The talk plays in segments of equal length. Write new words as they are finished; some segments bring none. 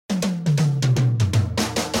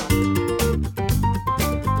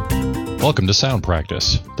Welcome to Sound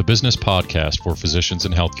Practice, the business podcast for physicians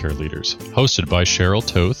and healthcare leaders, hosted by Cheryl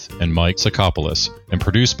Toth and Mike Sakopoulos, and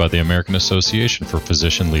produced by the American Association for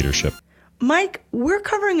Physician Leadership. Mike, we're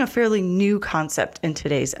covering a fairly new concept in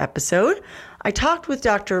today's episode. I talked with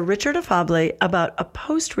Dr. Richard Afable about a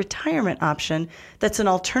post-retirement option that's an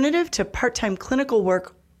alternative to part-time clinical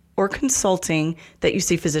work or consulting that you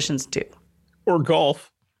see physicians do. Or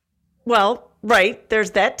golf. Well, right.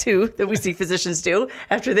 There's that too that we see physicians do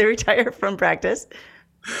after they retire from practice.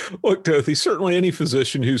 Look, Dorothy, certainly any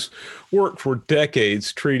physician who's worked for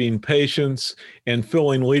decades treating patients and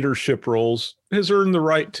filling leadership roles has earned the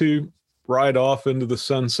right to ride off into the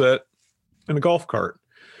sunset in a golf cart.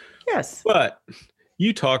 Yes. But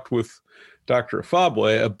you talked with Dr. Afable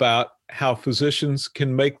about how physicians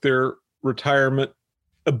can make their retirement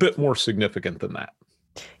a bit more significant than that.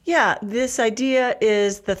 Yeah, this idea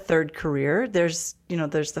is the third career. There's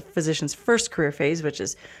the physician's first career phase, which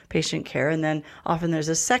is patient care. And then often there's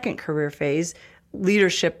a second career phase.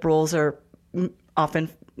 Leadership roles are often,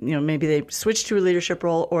 maybe they switch to a leadership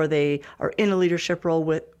role or they are in a leadership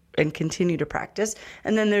role and continue to practice.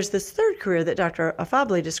 And then there's this third career that Dr.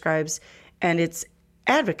 Afable describes, and it's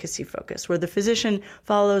advocacy focused, where the physician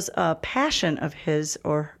follows a passion of his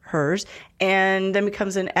or hers and then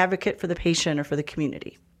becomes an advocate for the patient or for the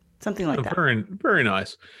community. Something like that. Very, very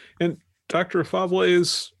nice. And Dr. Afable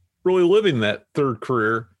is really living that third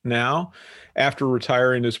career now after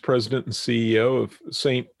retiring as president and CEO of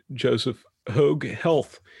St. Joseph Hoag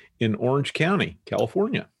Health in Orange County,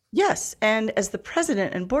 California. Yes, and as the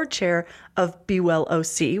president and board chair of Be Well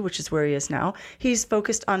OC, which is where he is now, he's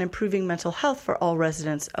focused on improving mental health for all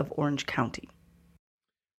residents of Orange County.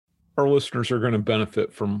 Our listeners are going to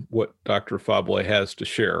benefit from what Dr. Afable has to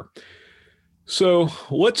share. So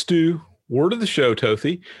let's do word of the show,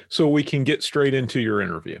 Tothi, so we can get straight into your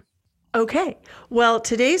interview. Okay, well,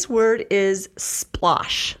 today's word is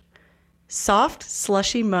splosh. Soft,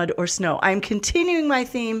 slushy mud or snow. I'm continuing my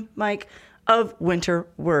theme, Mike, of winter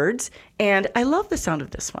words, and I love the sound of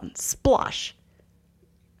this one, splosh.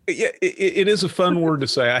 Yeah, it is a fun word to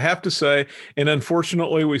say, I have to say, and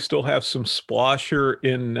unfortunately, we still have some splosh here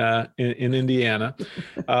in Indiana,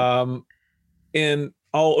 and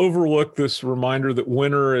I'll overlook this reminder that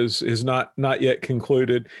winter is not yet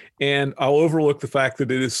concluded, and I'll overlook the fact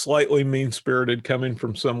that it is slightly mean-spirited coming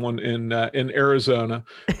from someone in Arizona.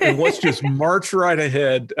 And let's just march right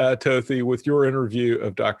ahead, Tothi, with your interview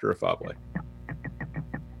of Dr. Afable.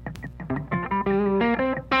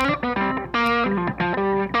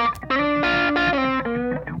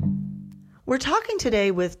 We're talking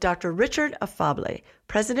today with Dr. Richard Afable,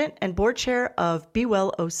 President and Board Chair of Be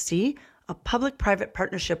Well OC, a public-private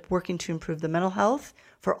partnership working to improve the mental health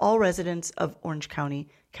for all residents of Orange County,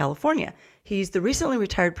 California. He's the recently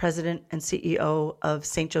retired President and CEO of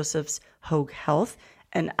St. Joseph's Hoag Health,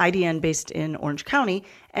 an IDN based in Orange County,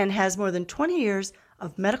 and has more than 20 years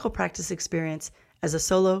of medical practice experience as a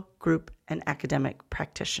solo, group, and academic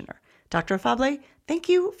practitioner. Dr. Afable, thank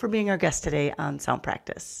you for being our guest today on Sound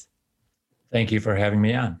Practice. Thank you for having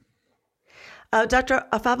me on. Dr.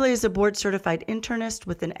 Afable is a board-certified internist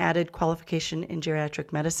with an added qualification in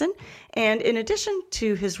geriatric medicine. And in addition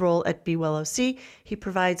to his role at Be Well OC, he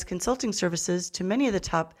provides consulting services to many of the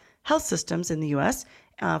top health systems in the U.S.,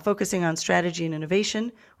 focusing on strategy and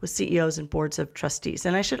innovation with CEOs and boards of trustees.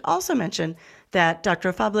 And I should also mention that, Dr.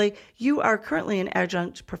 Afable, you are currently an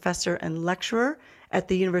adjunct professor and lecturer at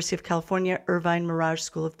the University of California Irvine Mirage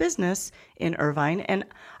School of Business in Irvine. And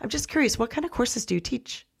I'm just curious, what kind of courses do you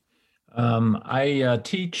teach? I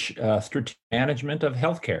teach strategic management of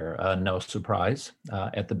healthcare, no surprise,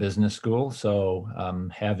 at the business school. So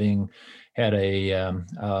having had a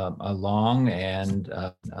long and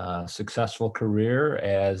successful career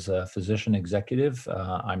as a physician executive,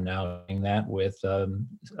 I'm now doing that with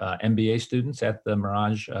MBA students at the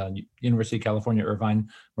Mirage, University of California Irvine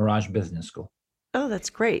Mirage Business School. Oh, that's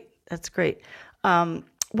great. That's great.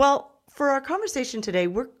 Well, for our conversation today,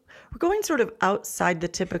 we're going sort of outside the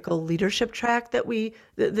typical leadership track that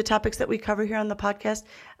the topics that we cover here on the podcast.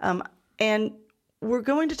 And we're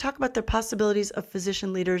going to talk about the possibilities of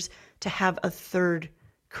physician leaders to have a third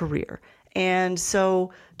career. And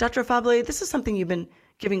so, Dr. Afable, this is something you've been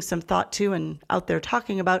giving some thought to and out there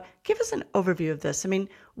talking about. Give us an overview of this. I mean,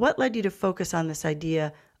 what led you to focus on this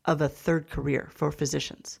idea of a third career for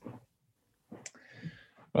physicians?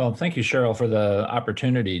 Well, thank you, Cheryl, for the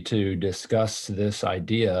opportunity to discuss this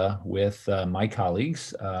idea with my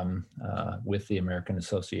colleagues with the American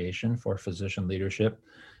Association for Physician Leadership.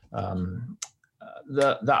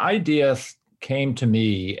 The idea came to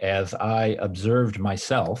me as I observed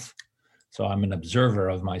myself So I'm an observer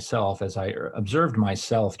of myself as I observed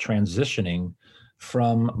myself transitioning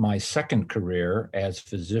from my second career as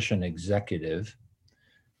physician executive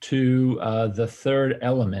to the third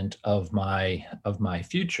element of my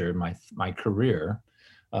future, my career,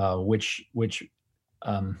 which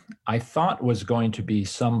I thought was going to be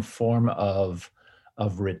some form of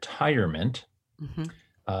retirement,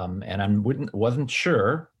 and I wasn't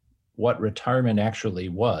sure what retirement actually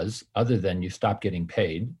was, other than you stop getting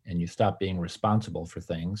paid and you stop being responsible for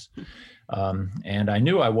things. And I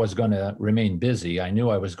knew I was going to remain busy. I knew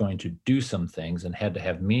I was going to do some things and had to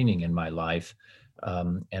have meaning in my life.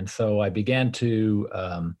 And so I began to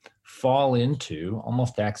fall into,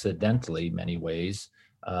 almost accidentally, many ways,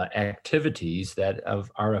 activities that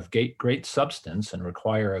are of great substance and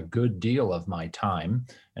require a good deal of my time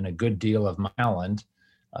and a good deal of my talent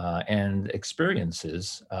and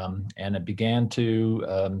experiences. And it began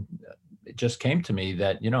to, it just came to me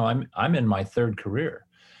that, I'm in my third career.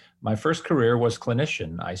 My first career was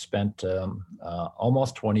clinician. I spent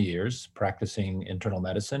almost 20 years practicing internal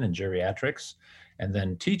medicine and geriatrics, and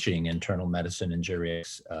then teaching internal medicine and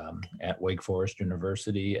geriatrics at Wake Forest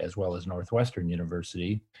University as well as Northwestern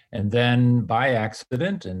University. And then by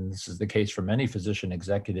accident, and this is the case for many physician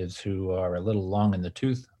executives who are a little long in the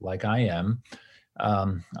tooth like I am,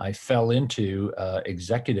 I fell into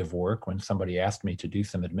executive work when somebody asked me to do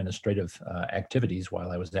some administrative activities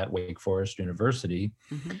while I was at Wake Forest University.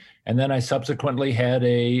 And then I subsequently had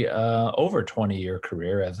a over 20-year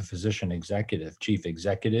career as a physician executive, chief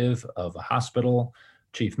executive of a hospital,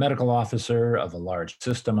 chief medical officer of a large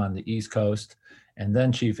system on the East Coast, and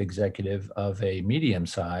then chief executive of a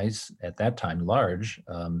medium-size, at that time large,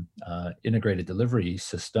 integrated delivery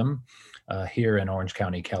system here in Orange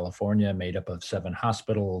County, California, made up of 7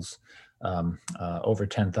 hospitals, over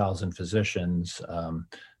 10,000 physicians,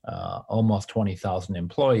 almost 20,000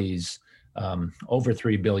 employees, over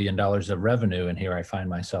 $3 billion of revenue. And here I find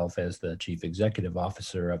myself as the chief executive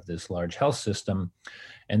officer of this large health system.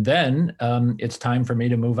 And then it's time for me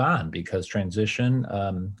to move on because transition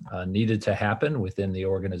needed to happen within the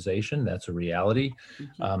organization. That's a reality.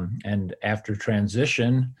 And after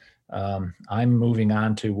transition, I'm moving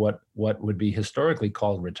on to what would be historically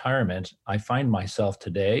called retirement. I find myself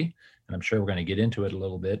today, and I'm sure we're going to get into it a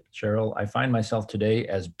little bit, Cheryl, I find myself today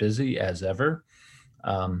as busy as ever,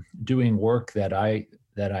 doing work that I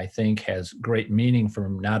think has great meaning for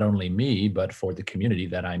not only me, but for the community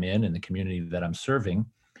that I'm in and the community that I'm serving.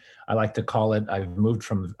 I like to call it, I've moved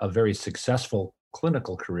from a very successful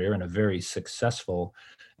clinical career and a very successful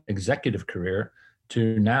executive career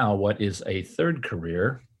to now what is a third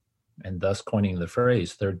career, and thus coining the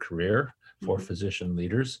phrase third career for physician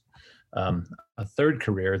leaders, a third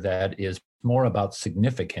career that is more about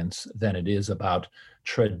significance than it is about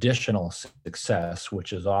traditional success,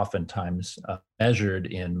 which is oftentimes measured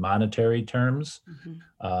in monetary terms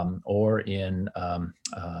or in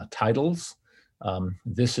titles.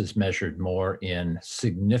 This is measured more in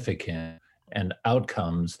significant and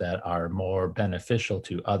outcomes that are more beneficial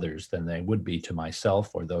to others than they would be to myself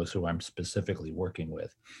or those who I'm specifically working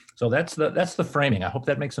with. So that's the framing. I hope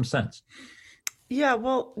that makes some sense. Yeah,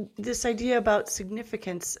 well, this idea about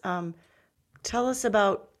significance, tell us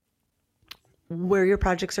about where your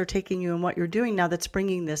projects are taking you and what you're doing now that's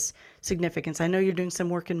bringing this significance. I know you're doing some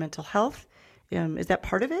work in mental health. Is that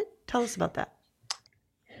part of it? Tell us about that.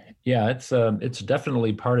 Yeah, it's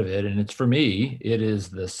definitely part of it. And it's, for me, it is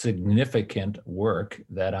the significant work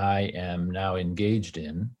that I am now engaged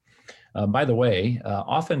in. By the way,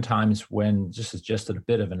 oftentimes when, this is just a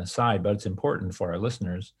bit of an aside, but it's important for our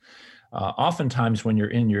listeners, oftentimes when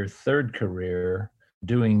you're in your third career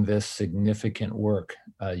doing this significant work,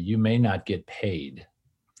 you may not get paid.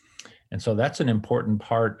 And so that's an important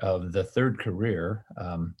part of the third career,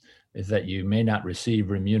 is that you may not receive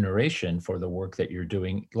remuneration for the work that you're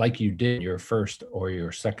doing like you did in your first or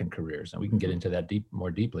your second careers. And we can get into that more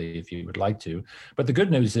deeply if you would like to. But the good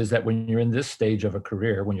news is that when you're in this stage of a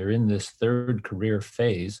career, when you're in this third career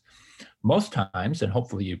phase, most times, and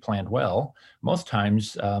hopefully you planned well, most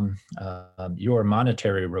times your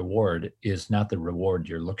monetary reward is not the reward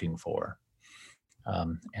you're looking for.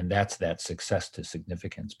 And that's that success to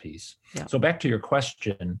significance piece. Yeah. So back to your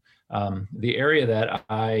question, the area that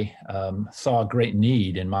I saw great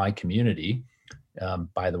need in my community,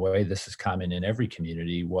 by the way, this is common in every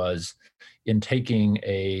community, was in taking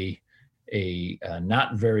a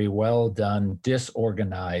not very well done,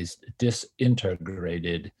 disorganized,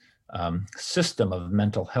 disintegrated system of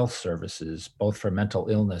mental health services, both for mental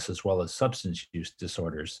illness as well as substance use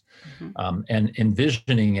disorders, and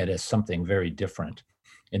envisioning it as something very different,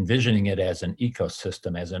 envisioning it as an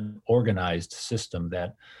ecosystem, as an organized system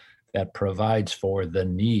that that provides for the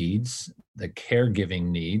needs, the caregiving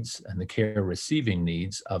needs, and the care receiving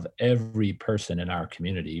needs of every person in our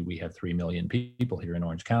community. We have 3 million people here in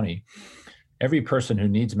Orange County. Every person who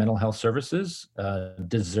needs mental health services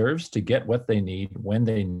deserves to get what they need when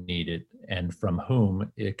they need it and from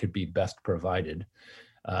whom it could be best provided.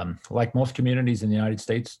 Like most communities in the United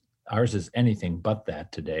States, ours is anything but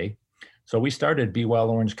that today. So we started Be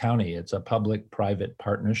Well Orange County. It's a public-private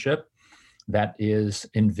partnership that is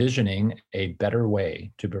envisioning a better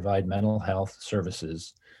way to provide mental health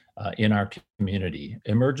services in our community.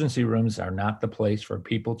 Emergency rooms are not the place for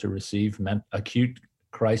people to receive acute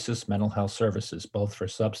crisis mental health services, both for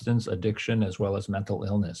substance addiction as well as mental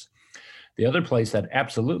illness. The other place that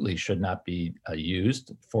absolutely should not be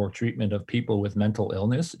used for treatment of people with mental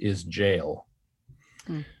illness is jail.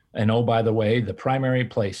 And oh, by the way, the primary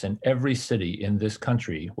place in every city in this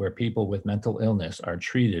country where people with mental illness are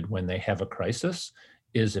treated when they have a crisis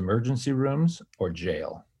is emergency rooms or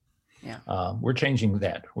jail. Yeah. We're changing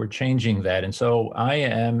that. And so I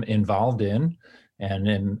am involved in and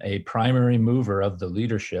am a primary mover of the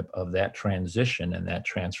leadership of that transition and that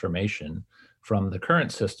transformation from the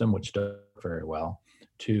current system, which does very well,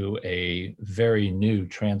 to a very new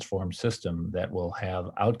transformed system that will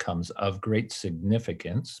have outcomes of great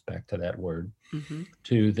significance, back to that word,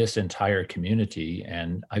 to this entire community.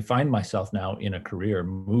 And I find myself now in a career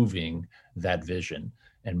moving that vision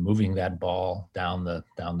and moving that ball down the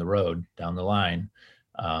road, down the line.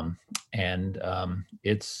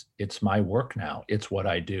 It's my work now. It's what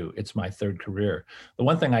I do. It's my third career. The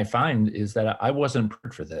one thing I find is that I wasn't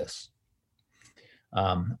prepared for this.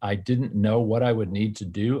 I didn't know what I would need to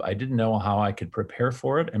do. I didn't know how I could prepare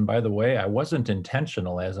for it. And by the way, I wasn't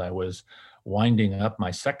intentional as I was winding up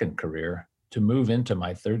my second career to move into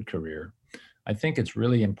my third career. I think it's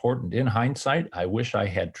really important. In hindsight, I wish I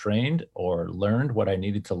had trained or learned what I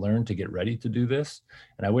needed to learn to get ready to do this.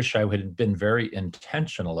 And I wish I had been very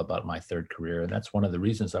intentional about my third career. And that's one of the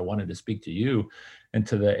reasons I wanted to speak to you and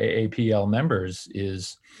to the AAPL members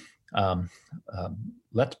is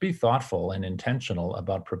let's be thoughtful and intentional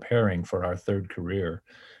about preparing for our third career,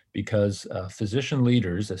 because physician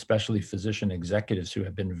leaders, especially physician executives who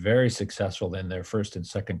have been very successful in their first and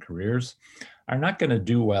second careers, are not going to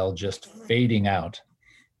do well just fading out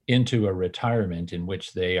into a retirement in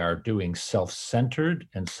which they are doing self-centered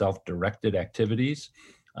and self-directed activities.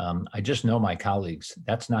 I just know my colleagues,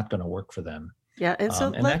 that's not going to work for them. Yeah, and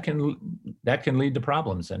so that can lead to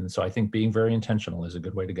problems. And so I think being very intentional is a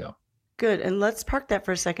good way to go. Good. And let's park that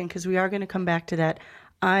for a second because we are going to come back to that.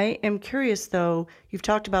 I am curious, though, you've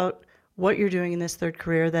talked about what you're doing in this third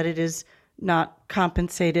career, that it is not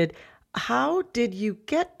compensated. How did you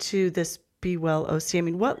get to this Be Well OC? I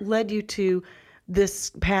mean, what led you to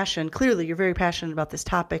this passion? Clearly, you're very passionate about this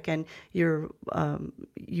topic and you're,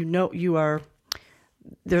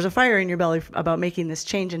 there's a fire in your belly about making this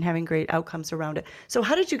change and having great outcomes around it. So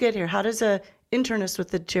how did you get here? How does a internist with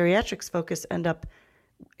the geriatrics focus end up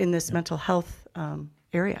in this mental health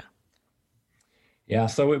area? Yeah,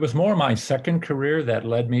 so it was more my second career that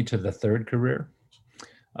led me to the third career.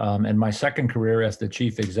 And my second career as the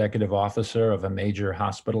chief executive officer of a major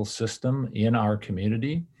hospital system in our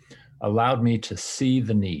community allowed me to see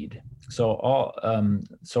the need. So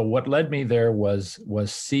what led me there was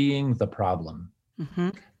seeing the problem.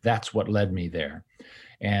 That's what led me there.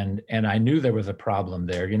 And I knew there was a problem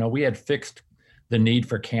there. You know, we had fixed the need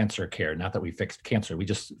for cancer care. Not that we fixed cancer, we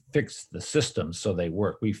just fixed the systems so they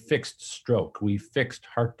work. We fixed stroke, we fixed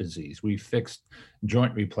heart disease, we fixed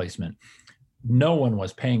joint replacement. No one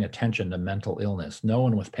was paying attention to mental illness. No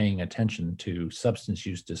one was paying attention to substance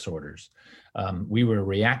use disorders. We were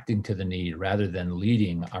reacting to the need rather than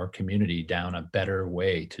leading our community down a better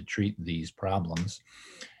way to treat these problems.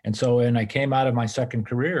 And so when I came out of my second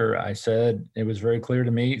career, I said, it was very clear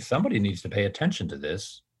to me, somebody needs to pay attention to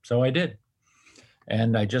this. So I did.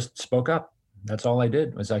 And I just spoke up. That's all I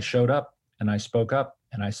did was I showed up and I spoke up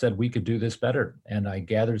and I said, we could do this better. And I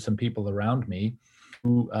gathered some people around me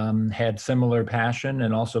who had similar passion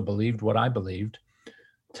and also believed what I believed.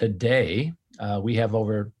 Today, we have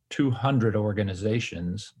over 200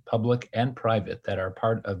 organizations, public and private, that are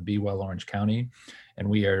part of Be Well Orange County. And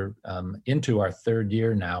we are into our third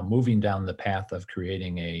year now, moving down the path of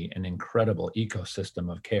creating an incredible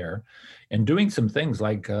ecosystem of care and doing some things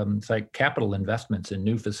like capital investments in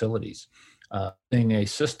new facilities, being a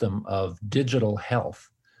system of digital health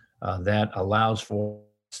that allows for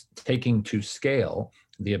taking to scale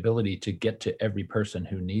the ability to get to every person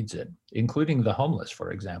who needs it, including the homeless,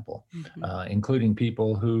 for example, including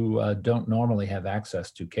people who don't normally have access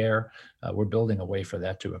to care. We're building a way for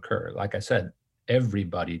that to occur. Like I said,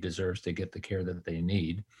 everybody deserves to get the care that they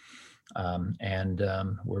need.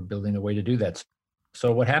 we're building a way to do that.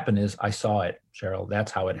 So what happened is I saw it, Cheryl.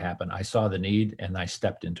 That's how it happened. I saw the need and I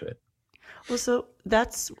stepped into it. Well, so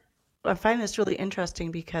I find this really interesting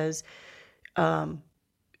because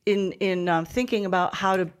in thinking about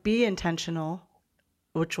how to be intentional,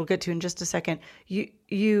 which we'll get to in just a second, you're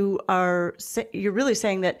really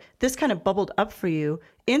saying that this kind of bubbled up for you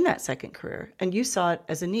in that second career, and you saw it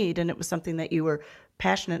as a need, and it was something that you were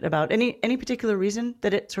passionate about. Any particular reason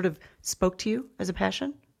that it sort of spoke to you as a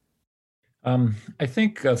passion? I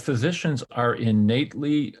think physicians are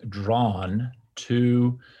innately drawn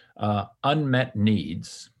to unmet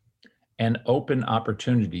needs and open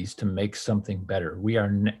opportunities to make something better. We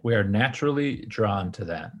are naturally drawn to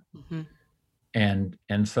that. Mm-hmm.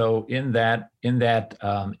 And so in that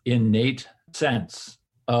innate sense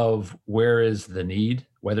of where is the need,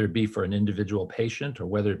 whether it be for an individual patient or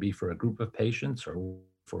whether it be for a group of patients or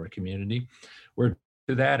for a community, we're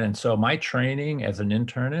to that. And so my training as an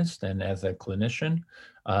internist and as a clinician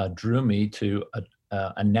drew me to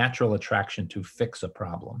a natural attraction to fix a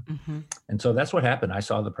problem. Mm-hmm. And so that's what happened. I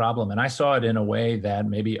saw the problem, and I saw it in a way that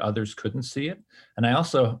maybe others couldn't see it. And I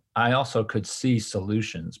also could see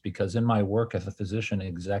solutions, because in my work as a physician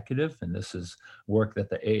executive, and this is work that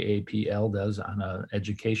the AAPL does on an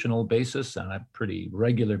educational basis, on a pretty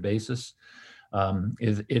regular basis,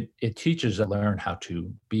 it teaches to learn how to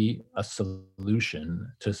be a solution,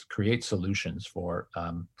 to create solutions for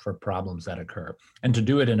problems that occur, and to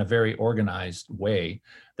do it in a very organized way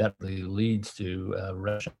that leads to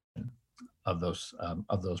resolution of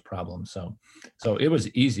those problems. So it was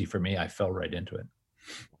easy for me. I fell right into it.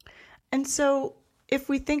 And so if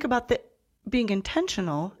we think about being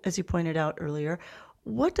intentional, as you pointed out earlier,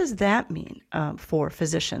 what does that mean for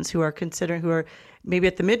physicians who are maybe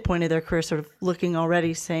at the midpoint of their career, sort of looking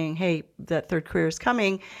already, saying, hey, that third career is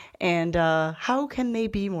coming, and how can they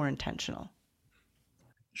be more intentional?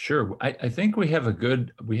 Sure. I think we have a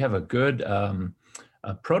good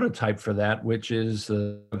prototype for that, which is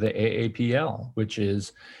the AAPL, which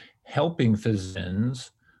is helping physicians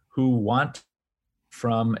who want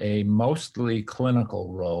from a mostly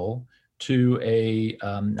clinical role to a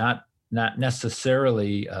not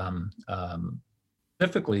necessarily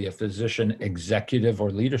specifically a physician executive or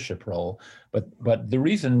leadership role, but the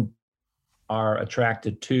reason are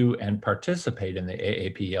attracted to and participate in the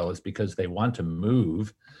AAPL is because they want to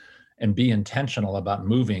move and be intentional about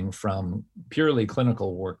moving from purely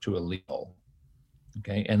clinical work to a legal.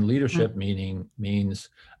 Okay, and leadership means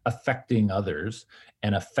affecting others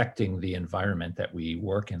and affecting the environment that we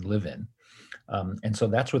work and live in. And so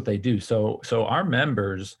that's what they do. So our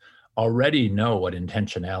members already know what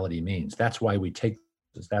intentionality means. That's why we take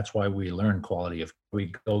this. That's why we learn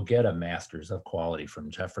we go get a master's of quality from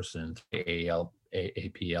Jefferson,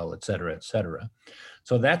 AAPL, et cetera, et cetera.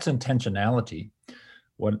 So that's intentionality.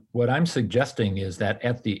 What I'm suggesting is that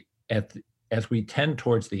as we tend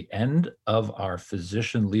towards the end of our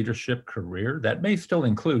physician leadership career, that may still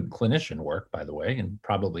include clinician work, by the way, and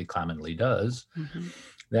probably commonly does, mm-hmm.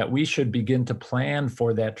 that we should begin to plan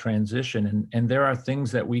for that transition. And there are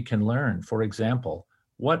things that we can learn. For example,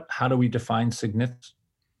 how do we define significance?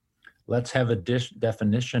 Let's have a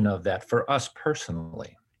definition of that for us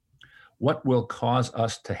personally. What will cause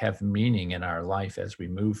us to have meaning in our life as we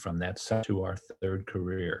move from that to our third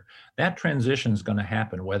career? That transition is going to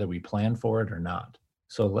happen whether we plan for it or not.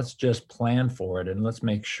 So let's just plan for it, and let's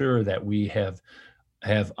make sure that we have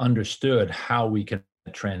understood how we can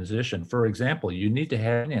transition. For example, you need to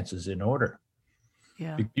have finances in order.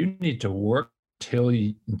 Yeah. You need to work until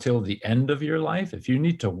the end of your life. If you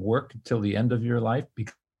need to work until the end of your life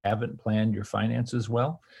because you haven't planned your finances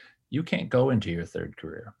well, you can't go into your third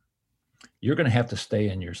career. You're going to have to stay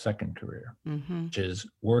in your second career, mm-hmm. which is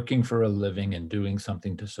working for a living and doing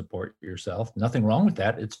something to support yourself. Nothing wrong with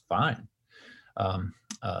that. It's fine.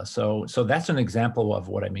 So that's an example of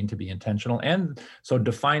what I mean to be intentional. And so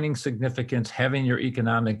defining significance, having your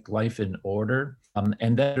economic life in order,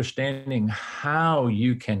 and understanding how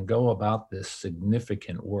you can go about this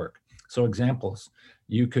significant work. So examples,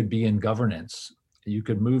 you could be in governance. You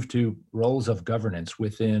could move to roles of governance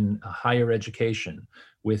within higher education,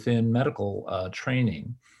 within medical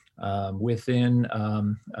training, within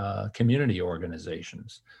community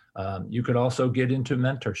organizations. You could also get into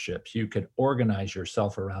mentorships. You could organize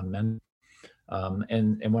yourself around men.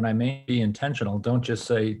 And when I may be intentional, don't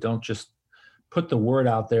just put the word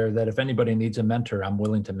out there that if anybody needs a mentor, I'm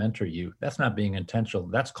willing to mentor you. That's not being intentional.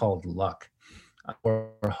 That's called luck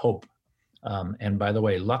or hope. And by the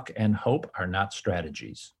way, luck and hope are not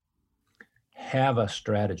strategies. have a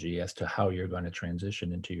strategy as to how you're going to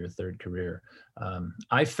transition into your third career.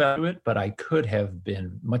 I fell to it, but I could have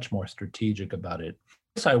been much more strategic about it.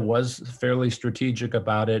 Yes, I was fairly strategic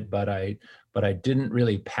about it, but I didn't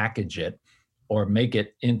really package it or make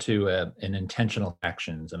it into an intentional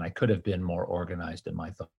actions, and I could have been more organized in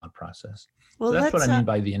my thought process. Well, so that's what I mean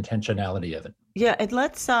by the intentionality of it. Yeah, and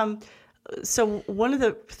let's. So one of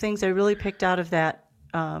the things I really picked out of that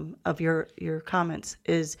of your comments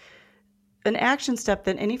is an action step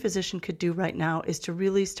that any physician could do right now is to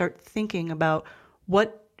really start thinking about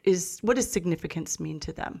what does significance mean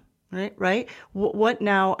to them, right? What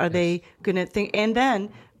now are they going to think? And then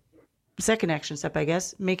second action step, I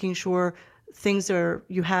guess, making sure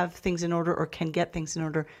you have things in order or can get things in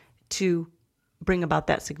order to bring about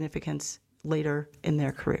that significance later in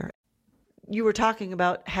their career. You were talking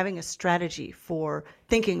about having a strategy for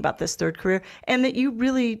thinking about this third career and that you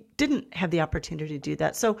really didn't have the opportunity to do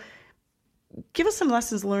that. So give us some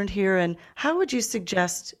lessons learned here, and how would you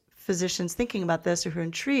suggest physicians thinking about this or who are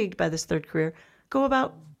intrigued by this third career go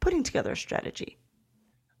about putting together a strategy?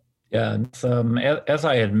 Yeah, as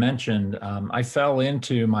I had mentioned, I fell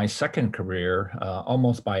into my second career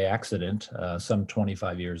almost by accident some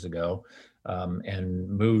 25 years ago, and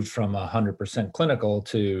moved from 100% clinical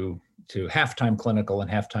to half-time clinical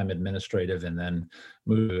and half-time administrative, and then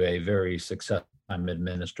moved to a very successful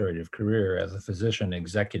administrative career as a physician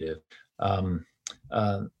executive.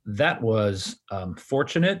 That was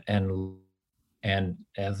fortunate, and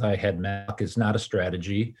as I had mentioned, is not a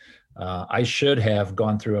strategy. I should have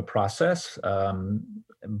gone through a process that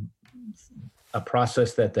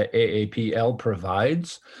the AAPL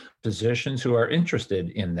provides physicians who are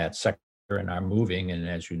interested in that sector and are moving. And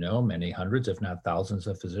as you know, many hundreds, if not thousands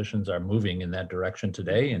of physicians are moving in that direction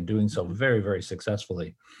today and doing so very, very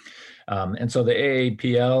successfully. And so the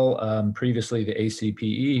AAPL, previously the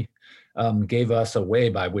ACPE, gave us a way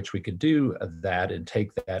by which we could do that and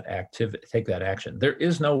take that action. There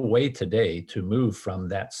is no way today to move from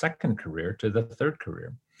that second career to the third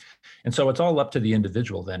career. And so it's all up to the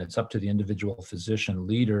individual then. It's up to the individual physician,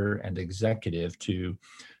 leader, and executive to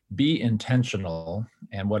be intentional.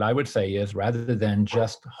 And what I would say is, rather than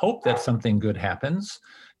just hope that something good happens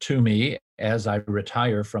to me as I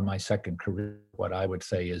retire from my second career, what I would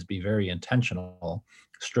say is be very intentional,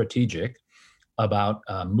 strategic, about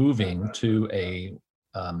moving to a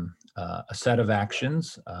set of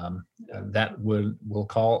actions that we'll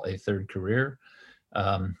call a third career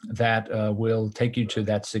that will take you to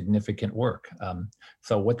that significant work.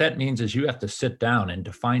 So what that means is you have to sit down and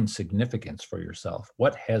define significance for yourself.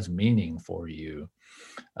 What has meaning for you?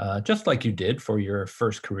 Just like you did for your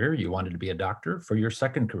first career, you wanted to be a doctor. For your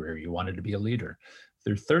second career, you wanted to be a leader.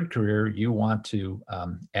 Your third career, you want to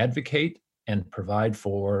advocate and provide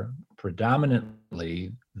for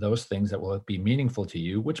predominantly those things that will be meaningful to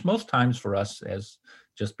you, which most times for us, as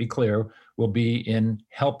just be clear, will be in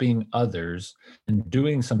helping others and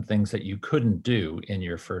doing some things that you couldn't do in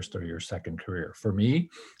your first or your second career. For me,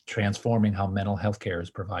 transforming how mental health care is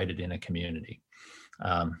provided in a community.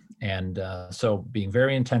 So being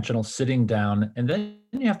very intentional, sitting down, and then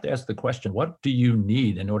you have to ask the question, what do you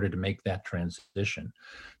need in order to make that transition?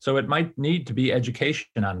 So it might need to be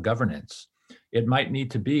education on governance. It might need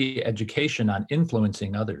to be education on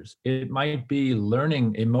influencing others. It might be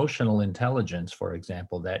learning emotional intelligence, for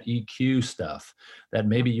example, that EQ stuff that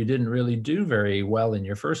maybe you didn't really do very well in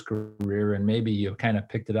your first career, and maybe you kind of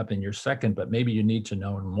picked it up in your second, but maybe you need to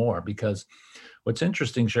know more. Because what's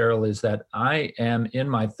interesting, Cheryl, is that I am in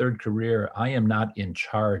my third career, I am not in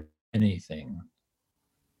charge of anything.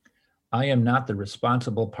 I am not the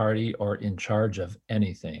responsible party or in charge of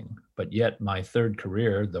anything, but yet my third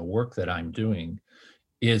career, the work that I'm doing,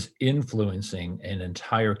 is influencing an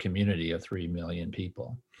entire community of 3 million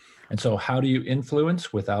people. And so how do you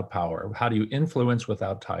influence without power? How do you influence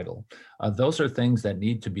without title? Those are things that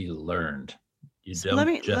need to be learned. You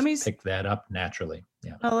don't just pick that up naturally.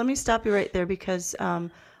 Yeah. Well, let me stop you right there, because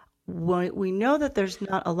we know that there's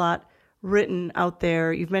not a lot written out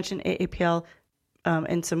there. You've mentioned AAPL,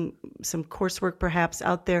 and some coursework perhaps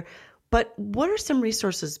out there, but what are some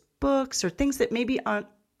resources, books, or things that maybe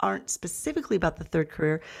aren't specifically about the third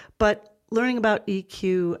career, but learning about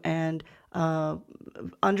EQ and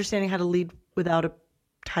understanding how to lead without a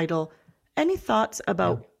title? Any thoughts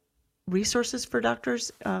about resources for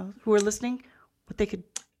doctors who are listening, what they could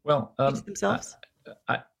teach themselves?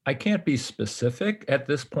 I can't be specific at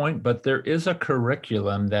this point, but there is a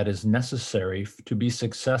curriculum that is necessary to be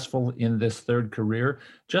successful in this third career,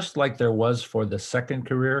 just like there was for the second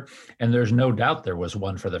career. And there's no doubt there was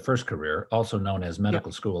one for the first career, also known as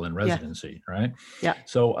medical school and residency, right? Yeah.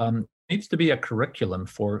 So needs to be a curriculum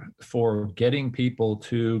for getting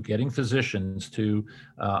physicians to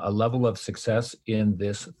a level of success in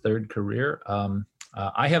this third career.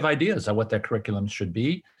 I have ideas on what that curriculum should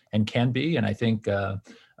be and can be, and I think the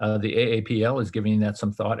AAPL is giving that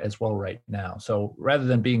some thought as well right now. So rather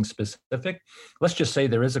than being specific, let's just say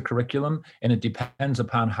there is a curriculum, and it depends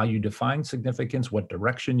upon how you define significance, what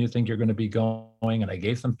direction you think you're going to be going. And I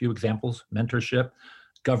gave some few examples: mentorship,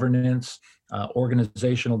 governance,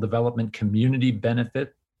 organizational development, community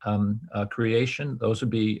benefit creation. Those would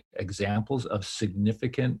be examples of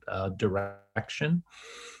significant direction.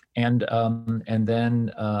 And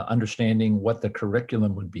then understanding what the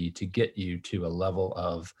curriculum would be to get you to a level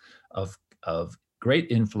of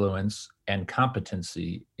great influence and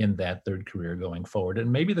competency in that third career going forward.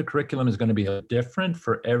 And maybe the curriculum is going to be different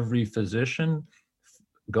for every physician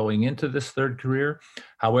going into this third career.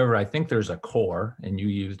 However, I think there's a core, and you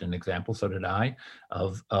used an example, so did I,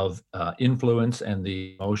 of influence and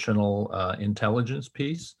the emotional intelligence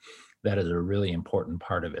piece. That is a really important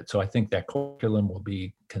part of it. So I think that curriculum will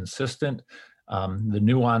be consistent. The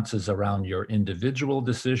nuances around your individual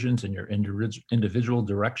decisions and your individual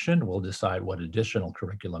direction will decide what additional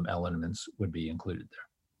curriculum elements would be included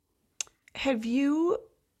there. Have you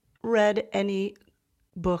read any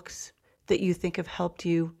books that you think have helped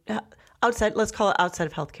you outside, let's call it outside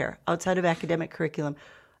of healthcare, outside of academic curriculum?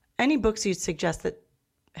 Any books you'd suggest that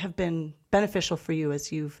have been beneficial for you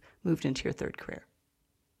as you've moved into your third career?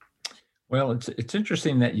 Well, it's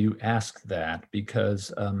interesting that you ask that,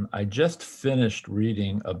 because I just finished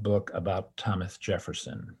reading a book about Thomas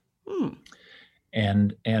Jefferson.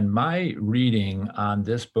 And my reading on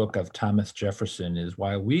this book of Thomas Jefferson is,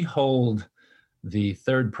 while we hold the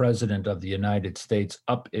third president of the United States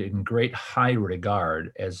up in great high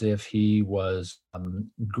regard, as if he was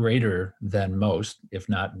greater than most, if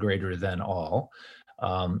not greater than all,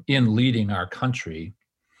 in leading our country,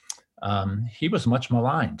 he was much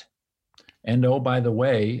maligned. And oh, by the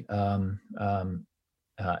way,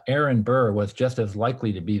 Aaron Burr was just as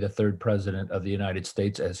likely to be the third president of the United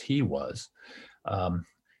States as he was.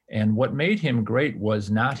 And what made him great was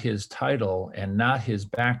not his title and not his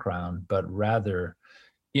background, but rather,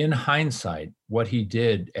 in hindsight, what he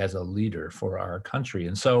did as a leader for our country.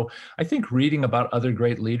 And so I think reading about other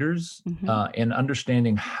great leaders and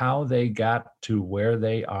understanding how they got to where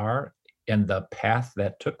they are and the path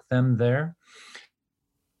that took them there,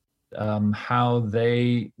 how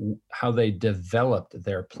they developed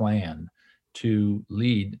their plan to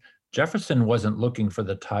lead. Jefferson wasn't looking for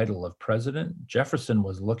the title of president. Jefferson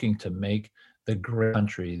was looking to make the great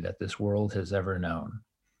country that this world has ever known.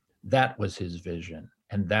 That was his vision,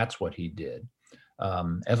 and that's what he did.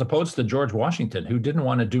 As opposed to George Washington, who didn't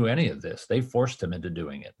want to do any of this. They forced him into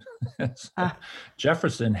doing it.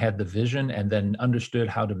 Jefferson had the vision and then understood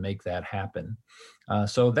how to make that happen.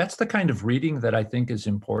 So that's the kind of reading that I think is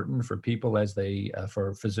important for people as they,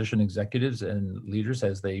 for physician executives and leaders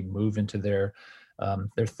as they move into their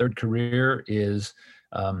third career. Is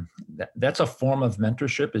that's a form of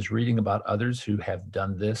mentorship, is reading about others who have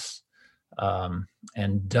done this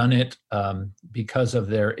and done it because of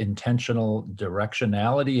their intentional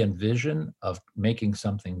directionality and vision of making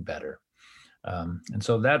something better. And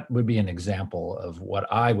so that would be an example of what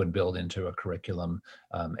I would build into a curriculum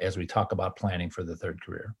as we talk about planning for the third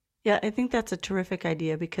career. Yeah, I think that's a terrific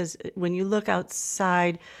idea, because when you look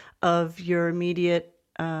outside of your immediate,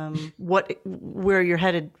 where you're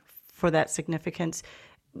headed for that significance,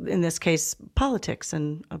 in this case, politics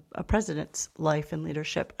and a president's life and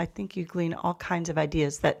leadership, I think you glean all kinds of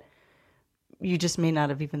ideas that you just may not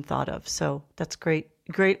have even thought of. So that's great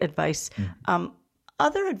advice.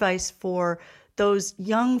 Other advice for those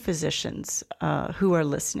young physicians who are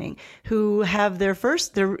listening, who have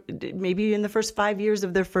maybe in the first 5 years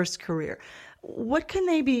of their first career, what can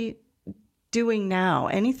they be doing now?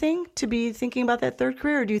 Anything to be thinking about that third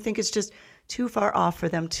career? Or do you think it's just too far off for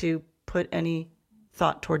them to put any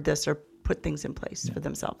thought toward this or put things in place for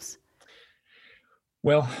themselves?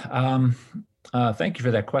 Well, thank you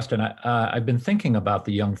for that question. I've been thinking about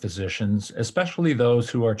the young physicians, especially those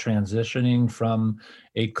who are transitioning from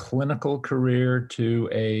a clinical career to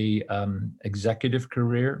a executive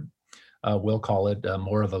career. We'll call it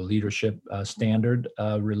more of a leadership standard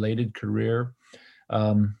related career.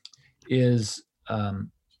 Is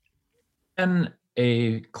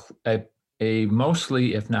a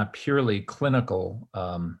mostly, if not purely clinical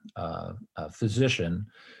physician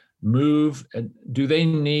do they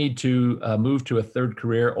need to move to a third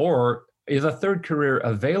career, or is a third career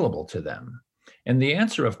available to them? And the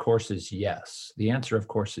answer, of course, is yes.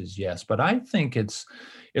 But I think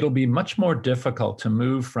it'll be much more difficult to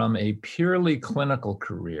move from a purely clinical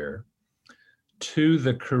career to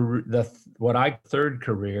the career, third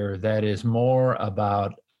career that is more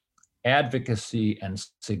about advocacy and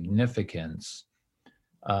significance,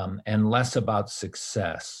 and less about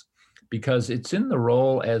success, because it's in the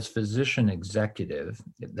role as physician executive,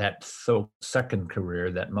 that second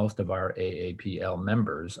career that most of our AAPL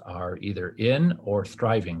members are either in or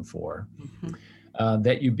striving for,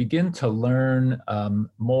 that you begin to learn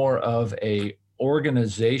more of a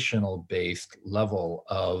organizational based level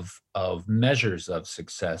of measures of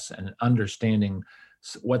success and understanding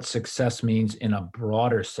what success means in a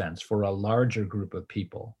broader sense for a larger group of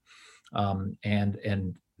people.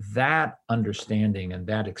 And that understanding and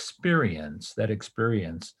that experience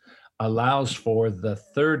allows for the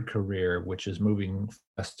third career, which is moving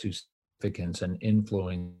us to significance and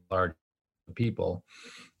influencing large people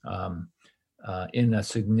in a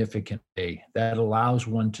significant way. That allows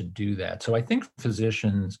one to do that. So I think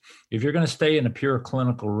physicians, if you're going to stay in a pure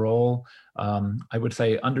clinical role, I would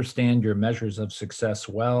say understand your measures of success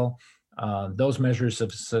well. Those measures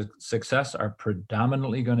of success are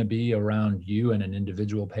predominantly going to be around you and an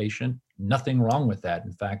individual patient. Nothing wrong with that.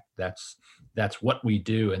 In fact, that's what we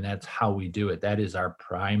do, and that's how we do it. That is our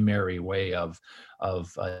primary way of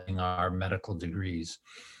our medical degrees.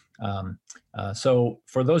 So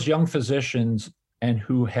for those young physicians and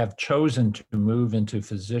who have chosen to move into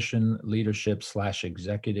physician leadership /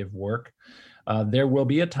 executive work, there will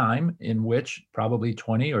be a time in which probably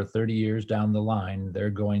 20 or 30 years down the line,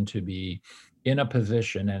 they're going to be in a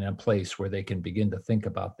position and a place where they can begin to think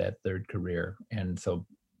about that third career. And so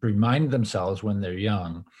remind themselves when they're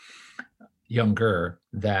younger,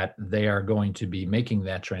 that they are going to be making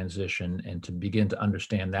that transition, and to begin to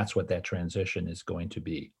understand that's what that transition is going to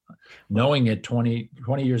be. Knowing it 20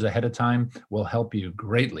 years ahead of time will help you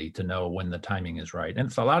greatly to know when the timing is right.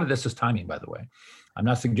 And so a lot of this is timing, by the way. I'm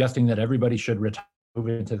not suggesting that everybody should retire, move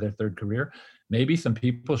into their third career. Maybe some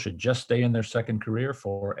people should just stay in their second career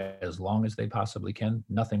for as long as they possibly can.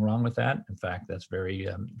 Nothing wrong with that. In fact, that's very,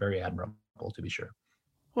 very admirable, to be sure.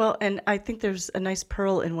 Well, and I think there's a nice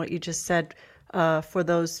pearl in what you just said for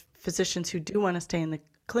those physicians who do want to stay in the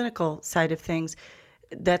clinical side of things.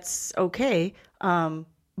 That's okay.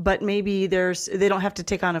 But maybe they don't have to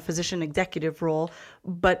take on a physician executive role,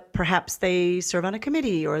 but perhaps they serve on a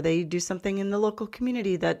committee, or they do something in the local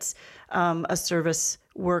community that's a service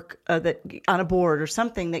work that on a board or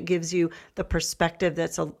something that gives you the perspective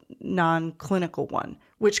that's a non-clinical one,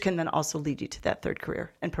 which can then also lead you to that third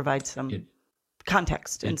career and provide some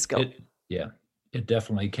context and skill. It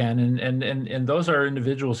definitely can. And those are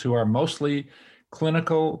individuals who are mostly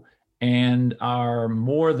clinical and are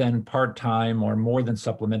more than part-time or more than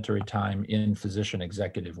supplementary time in physician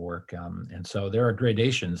executive work. And so there are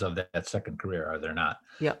gradations of that second career, are there not?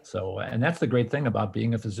 Yeah. So, and that's the great thing about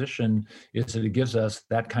being a physician, is that it gives us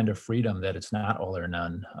that kind of freedom, that it's not all or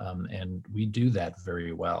none. And we do that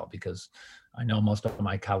very well, because I know most of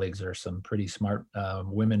my colleagues are some pretty smart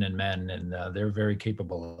women and men, and they're very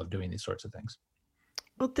capable of doing these sorts of things.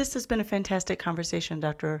 Well, this has been a fantastic conversation,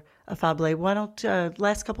 Dr. Afable. Why don't,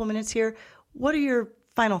 last couple of minutes here, what are your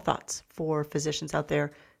final thoughts for physicians out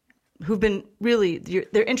there who've been really,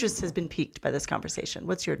 their interest has been piqued by this conversation?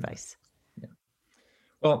 What's your advice?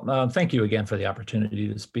 Well, thank you again for the opportunity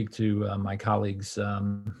to speak to my colleagues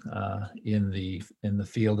in the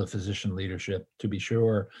field of physician leadership. To be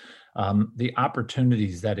sure, the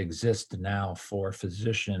opportunities that exist now for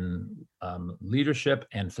physician leadership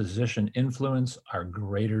and physician influence are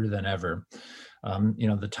greater than ever.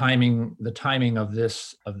 The timing of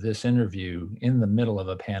this interview in the middle of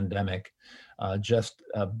a pandemic just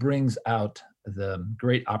brings out the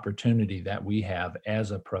great opportunity that we have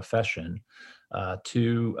as a profession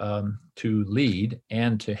to lead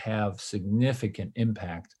and to have significant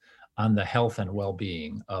impact on the health and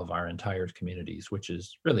well-being of our entire communities, which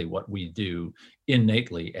is really what we do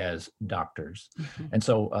innately as doctors. Mm-hmm. And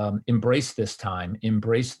so embrace this time,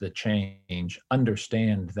 embrace the change,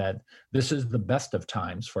 understand that this is the best of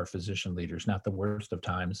times for physician leaders, not the worst of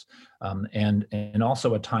times, and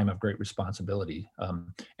also a time of great responsibility.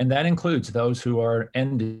 And that includes those who are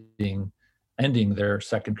ending their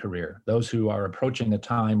second career, those who are approaching a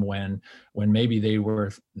time when maybe they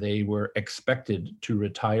were expected to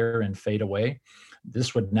retire and fade away.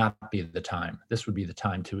 This would not be the time. This would be the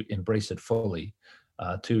time to embrace it fully,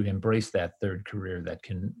 to embrace that third career that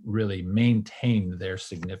can really maintain their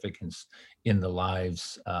significance in the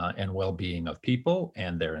lives and well-being of people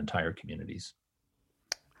and their entire communities.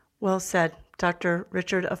 Well said. Dr.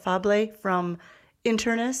 Richard Afable, from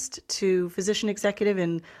internist to physician executive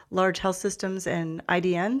in large health systems and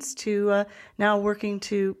IDNs, to now working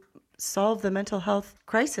to solve the mental health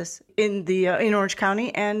crisis in Orange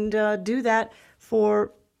County, and do that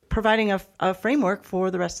for providing a framework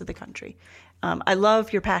for the rest of the country. I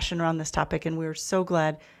love your passion around this topic, and we're so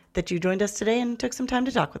glad that you joined us today and took some time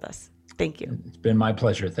to talk with us. Thank you. It's been my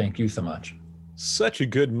pleasure. Thank you so much. Such a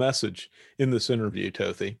good message in this interview,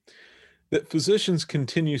 Tothi, that physicians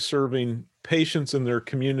continue serving patients in their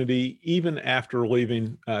community even after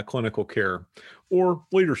leaving clinical care or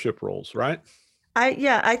leadership roles, right?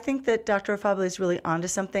 I think that Dr. Affabile is really onto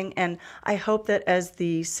something, and I hope that as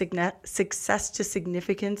the success to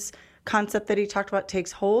significance concept that he talked about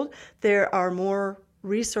takes hold, there are more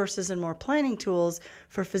resources and more planning tools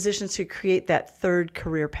for physicians to create that third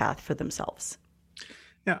career path for themselves.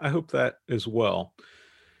 Yeah, I hope that as well.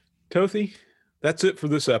 Tothi, that's it for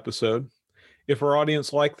this episode. If our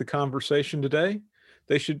audience liked the conversation today,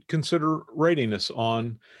 they should consider rating us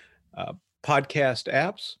on podcast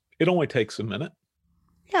apps. It only takes a minute.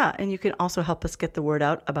 Yeah, and you can also help us get the word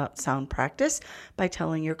out about Sound Practice by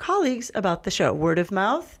telling your colleagues about the show. Word of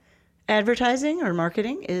mouth, advertising, or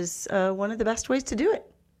marketing is one of the best ways to do it.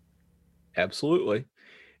 Absolutely.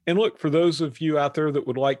 And look, for those of you out there that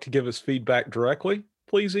would like to give us feedback directly,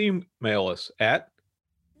 please email us at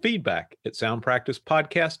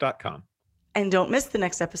feedback@soundpracticepodcast.com. And don't miss the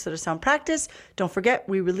next episode of Sound Practice. Don't forget,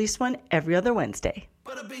 we release one every other Wednesday.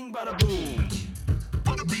 Bada bing, bada boom.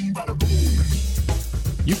 Bada bing, bada boom.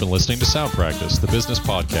 You've been listening to Sound Practice, the business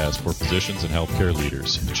podcast for physicians and healthcare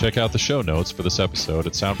leaders. Check out the show notes for this episode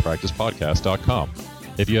at soundpracticepodcast.com.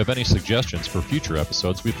 If you have any suggestions for future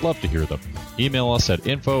episodes, we'd love to hear them. Email us at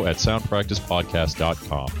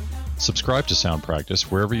info@soundpracticepodcast.com. Subscribe to Sound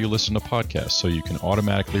Practice wherever you listen to podcasts so you can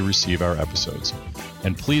automatically receive our episodes.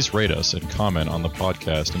 And please rate us and comment on the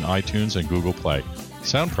podcast in iTunes and Google Play.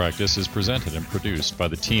 Sound Practice is presented and produced by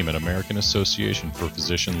the team at American Association for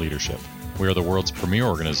Physician Leadership. We are the world's premier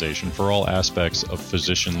organization for all aspects of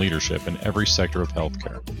physician leadership in every sector of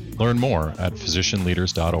healthcare. Learn more at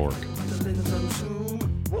physicianleaders.org.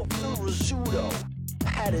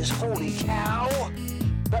 That is holy cow.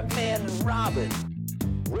 Batman and Robin.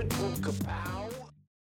 Red Bull Kapow.